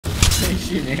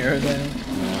shoot an arrow down?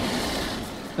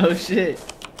 Oh shit.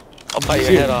 I'll bite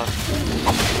your head off.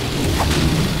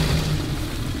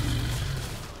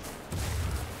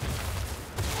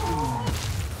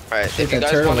 Alright, if you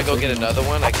guys want to go get another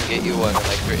one, I can get you one in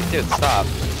like 3. Dude, stop.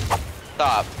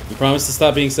 Stop. You promise to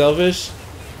stop being selfish?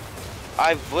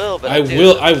 I will, but I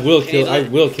will kill that.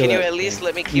 Can you at least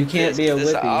let me keep You can't be a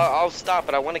whippy. I'll stop,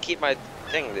 but I want to keep my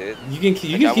thing, dude. You can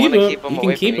keep him. You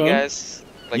can keep him.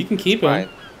 Like, you can keep him.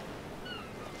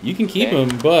 You can keep him,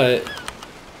 but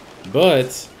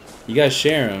you guys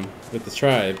share him with the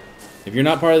tribe. If you're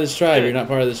not part of this tribe, you're not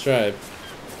part of this tribe.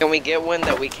 Can we get one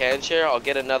that we can share? I'll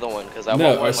get another one because I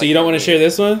want one. No, so you don't want to share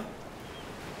this one?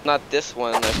 Not this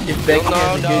one. If Becky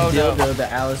has a good dildo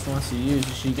that Alice wants to use,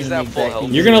 is she gonna be Becky?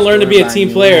 You're gonna learn to be a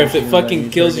team player if it fucking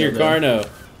kills your Carno.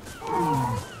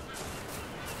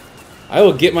 I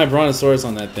will get my Brontosaurus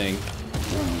on that thing.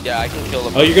 Yeah, I can kill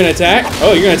him. Oh, you're gonna attack?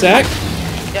 Oh, you're gonna attack?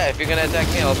 Yeah, if you're gonna attack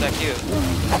me, I'll attack you.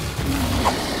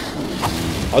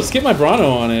 I'll just get my Bronto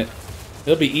on it.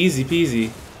 It'll be easy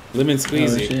peasy. Lemon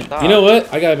squeezy. Oh, you know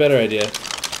what? I got a better idea.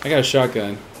 I got a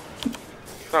shotgun.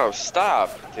 Bro,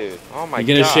 stop, dude. Oh my god.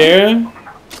 You gonna share him?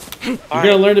 You're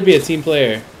gonna learn to be a team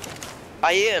player.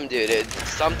 I am, dude.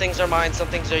 Some things are mine, some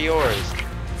things are yours.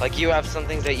 Like you have some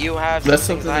things that you have. That's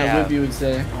something that Whippy would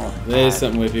say. That is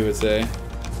something Whippy would say.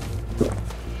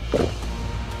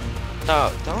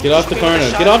 No, don't. Get off the Carno.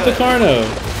 Get off the Carno.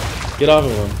 Get off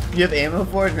of him. You have ammo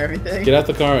for it and everything? Get off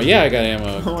the Carno. Yeah, I got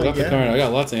ammo. Oh Get off the Carno. I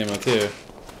got lots of ammo too.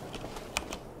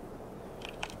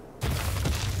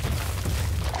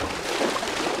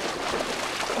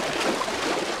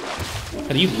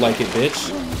 How do you like it,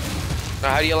 bitch?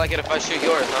 Now, how do you like it if I shoot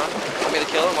yours, huh? Want me to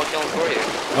kill him? I'll kill him for you.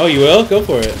 Oh, you will? Go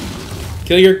for it.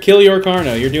 Kill your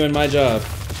Carno. You're doing my job.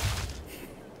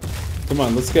 Come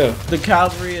on, let's go. The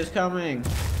cavalry is coming.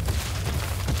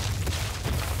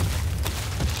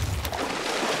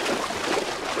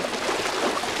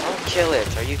 Don't kill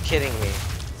it. Are you kidding me?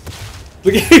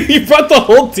 Look, you brought the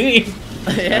whole team.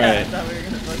 Yeah, I thought we were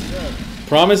gonna fuck it up.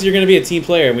 Promise you're gonna be a team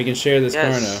player and we can share this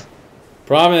Carno.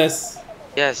 Promise.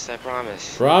 Yes, I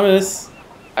promise. Promise.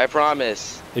 I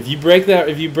promise. If you break that,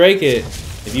 if you break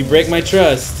my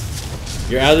trust,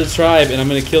 you're out of the tribe, and I'm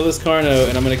gonna kill this Carno,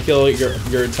 and I'm gonna kill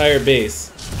your entire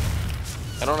base.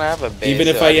 I don't have a base. Even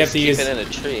if so I I have to use it in a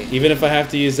tree. Even if I have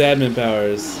to use admin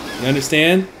powers. You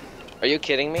understand? Are you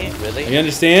kidding me? Really? You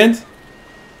understand?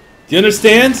 Do you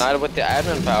understand? Not with the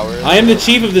admin powers. I am the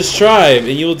chief of this tribe,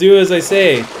 and you will do as I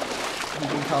say. You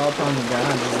can call upon the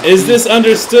god. Is this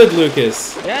understood,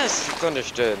 Lucas? Yes, it's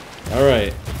understood.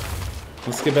 Alright.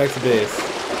 Let's get back to base.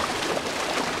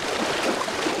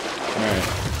 Alright.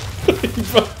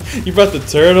 you brought the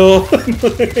turtle.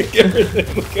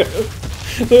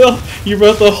 You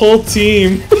brought the whole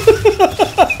team.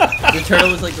 The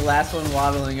turtle was like the last one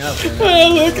waddling up.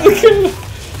 Oh, look at it.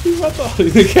 You brought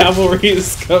the cavalry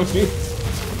is coming.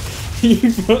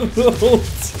 You brought the whole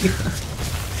team.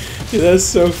 Dude, that's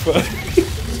so funny.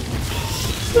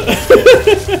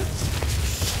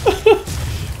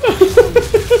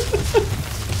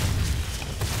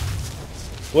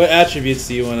 What attributes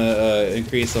do you want to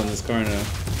increase on this Carno?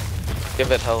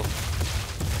 Give it health.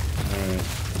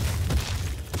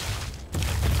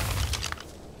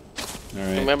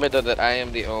 Alright. Remember that I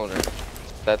am the owner.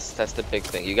 That's the big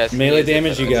thing. You guys. Melee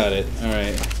damage, you got it.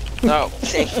 Alright. No.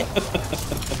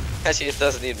 Actually, it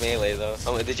does need melee though.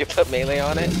 Oh, did you put melee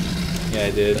on it? Yeah,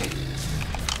 I did. Yeah,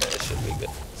 it should be good.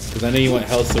 Because I know you want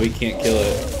health, so we can't kill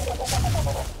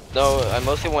it. No, I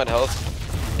mostly want health.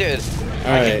 Dude,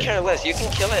 I can care less. You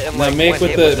can kill it in like make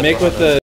with the